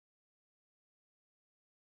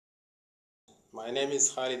My name is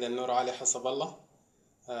Khalid Elnoor Ali Hassaballah.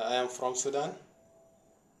 I am from Sudan.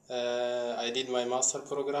 I did my master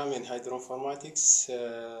program in hydroinformatics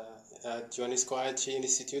at UNESCO-IHE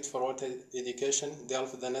Institute for Water Education,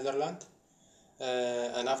 Delft, the Netherlands.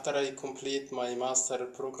 And after I complete my master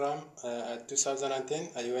program at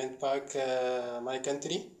 2010, I went back my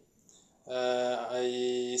country.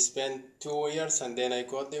 I spent 2 years and then I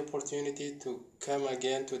got the opportunity to come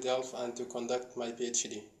again to Delft and to conduct my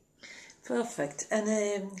PhD. Perfect.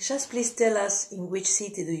 And just please tell us in which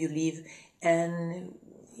city do you live and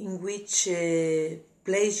in which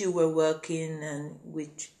place you were working and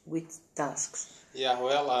which tasks? Yeah,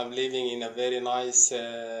 well, I'm living in a very nice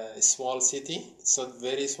small city. It's not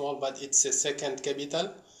very small, but it's a second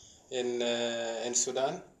capital in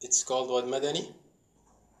Sudan. It's called Wad Madani.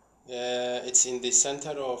 It's in the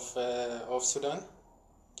center of Sudan.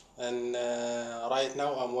 And right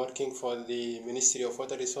now I'm working for the Ministry of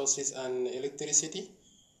Water Resources and Electricity,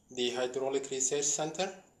 the Hydraulic Research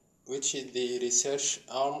Center, which is the research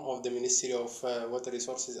arm of the Ministry of Water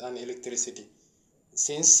Resources and Electricity,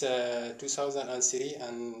 since 2003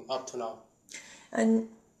 and up to now. And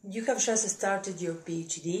you have just started your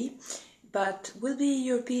PhD, but will be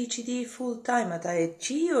your PhD full-time at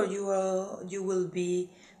IHE, or you will be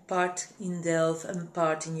part in Delft and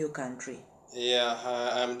part in your country? Yeah,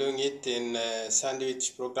 I'm doing it in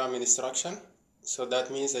sandwich program instruction. So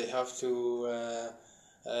that means I have to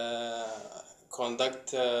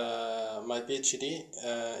conduct my PhD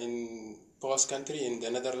in both country, in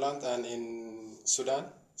the Netherlands and in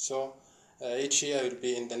Sudan. So each year I will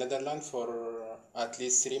be in the Netherlands for at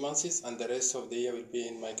least 3 months, and the rest of the year will be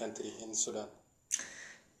in my country, in Sudan.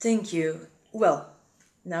 Thank you. Well,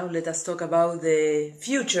 now let us talk about the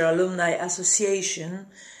future Alumni Association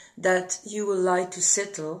that you would like to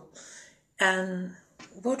settle. And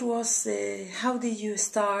how did you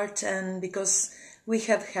start? And because we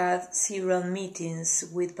have had several meetings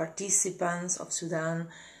with participants of Sudan,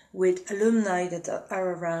 with alumni that are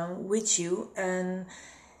around with you, and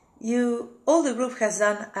all the group has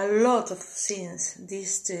done a lot of since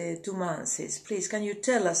these 2 months. Please, can you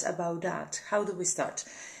tell us about that? How do we start?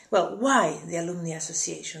 Well, why the Alumni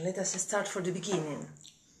Association? Let us start from the beginning.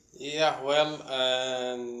 Yeah, well,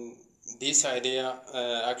 this idea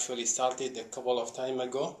actually started a couple of time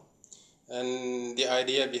ago, and the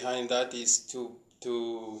idea behind that is to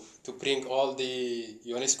bring all the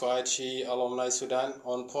UNESCO-IHE alumni Sudan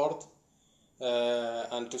on board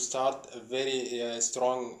and to start a very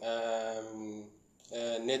strong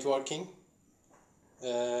networking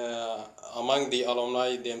among the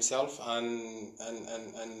alumni themselves and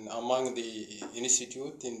among the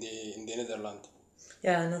institute in the Netherlands.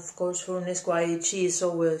 Yeah, and of course for UNESCO-IHE is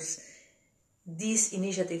always, this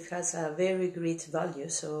initiative has a very great value,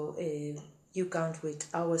 so you count with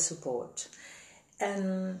our support.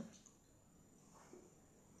 And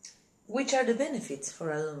which are the benefits for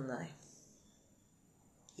alumni?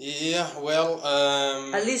 Yeah, well...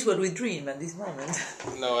 at least what we dream at this moment.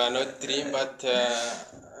 No, I not dream, but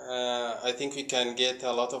I think we can get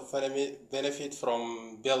a lot of benefit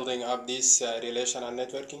from building up this relation and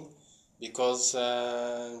networking, because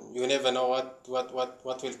you never know what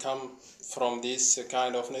will come from this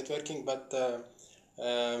kind of networking, but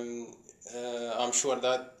I'm sure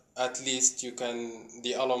that at least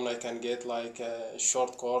the alumni can get like a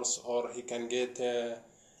short course, or he can get a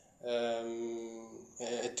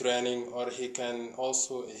training, or he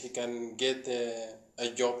can get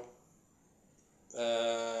a job.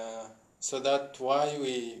 So that's why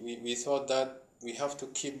we thought that we have to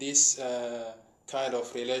keep this kind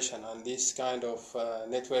of relation and this kind of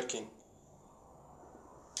networking.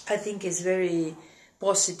 I think it's very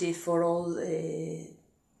positive for all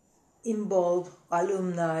involved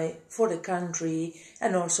alumni, for the country,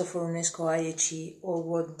 and also for UNESCO-IHE, or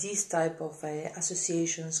what this type of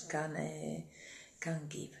associations can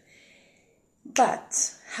give.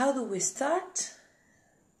 But how do we start?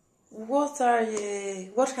 What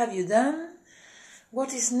have you done?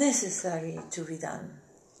 What is necessary to be done?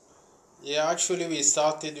 Yeah, actually we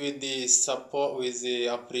started with the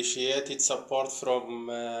appreciated support from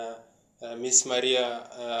Miss Maria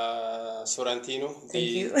Sorrentino,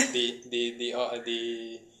 the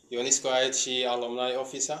UNESCO-IHE alumni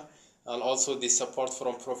officer, and also the support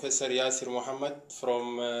from Professor Yasir Muhammad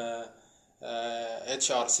from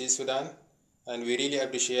HRC Sudan, and we really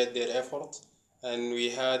appreciate their effort. And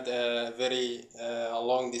we had a very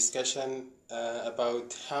long discussion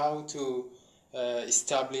about how to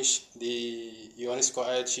establish the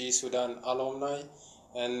UNESCO-IHE Sudan alumni,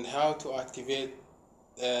 and how to activate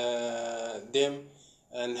them,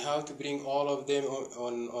 and how to bring all of them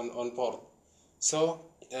on board. So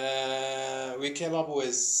we came up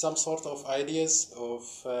with some sort of ideas of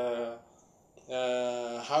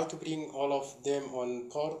how to bring all of them on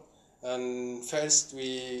board. And first,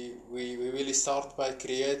 we will start by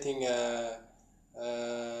creating a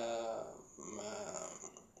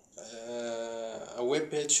web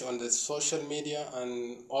page on the social media,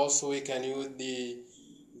 and also we can use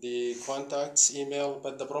the contacts email.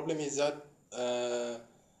 But the problem is that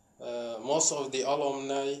most of the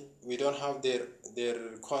alumni, we don't have their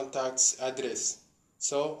contacts address.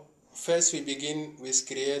 So first we begin with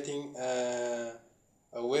creating a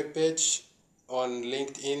web page on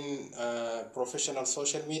LinkedIn, professional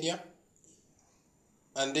social media,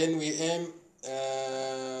 and then we aim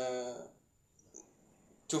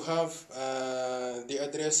to have the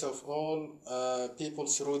address of all people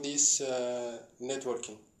through this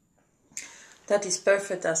networking. That is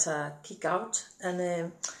perfect as a kick-out,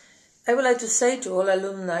 and I would like to say to all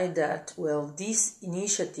alumni that, well, this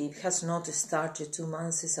initiative has not started 2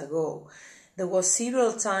 months ago. There was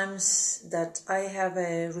several times that I have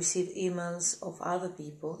received emails of other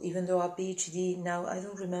people, even though a PhD, now I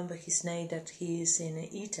don't remember his name, that he is in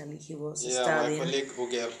Italy, he was studying. My colleague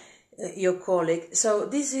Ugel. Your colleague. So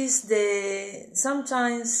this is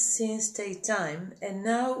sometimes things take time, and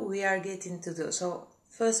now we are getting to do. So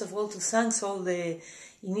first of all, to thank all the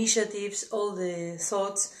initiatives, all the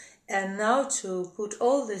thoughts, and now to put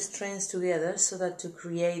all the strengths together so that to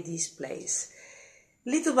create this place.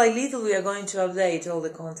 Little by little, we are going to update all the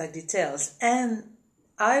contact details. And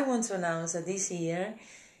I want to announce that this year,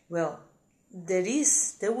 well, there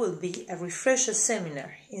will be a refresher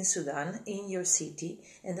seminar in Sudan, in your city,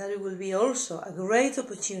 and that will be also a great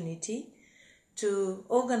opportunity to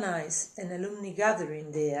organize an alumni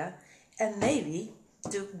gathering there, and maybe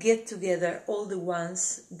to get together all the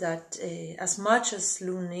ones that, as much as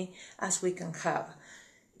alumni as we can have.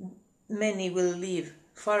 Many will live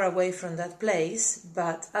far away from that place,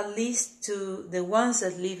 but at least to the ones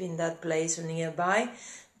that live in that place or nearby,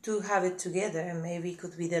 to have it together, and maybe it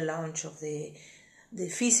could be the launch of the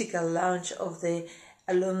physical launch of the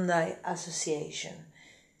Alumni Association.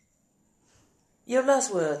 Your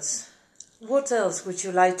last words. What else would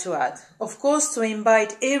you like to add? Of course, to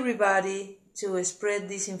invite everybody to spread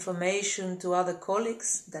this information to other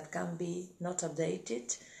colleagues that can be not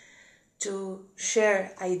updated, to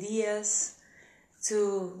share ideas,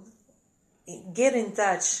 to get in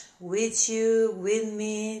touch with you, with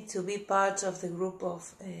me, to be part of the group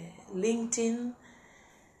of LinkedIn.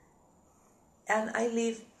 And I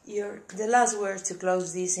leave the last word to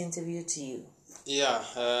close this interview to you. Yeah,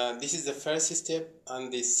 this is the first step,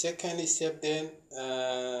 and the second step then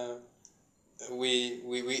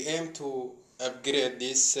we aim to upgrade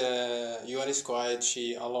this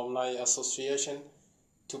UNESCO-IHE Alumni Association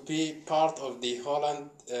to be part of the Holland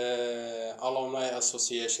Alumni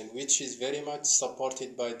Association, which is very much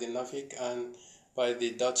supported by the NAFIC and by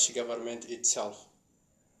the Dutch government itself.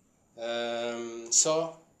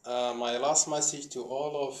 So my last message to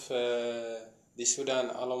all of the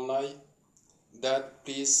Sudan alumni, that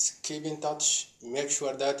please keep in touch, make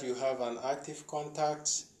sure that you have an active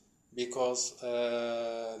contact, because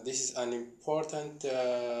this is an important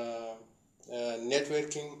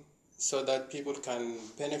networking, so that people can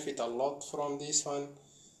benefit a lot from this one,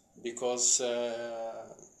 because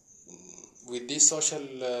with this social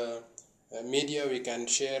media we can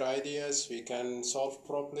share ideas, we can solve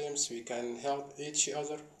problems, we can help each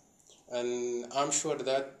other, and I'm sure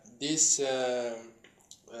that this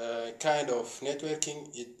kind of networking,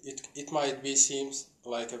 it might be seems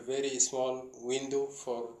like a very small window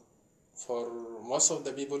for most of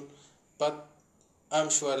the people, but I'm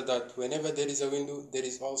sure that whenever there is a window, there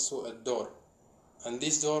is also a door, and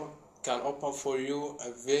this door can open for you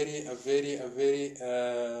a very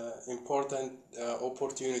important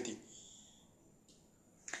opportunity.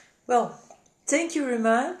 Well, thank you very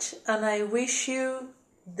much, and I wish you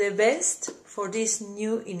the best for this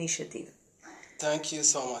new initiative. Thank you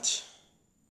so much.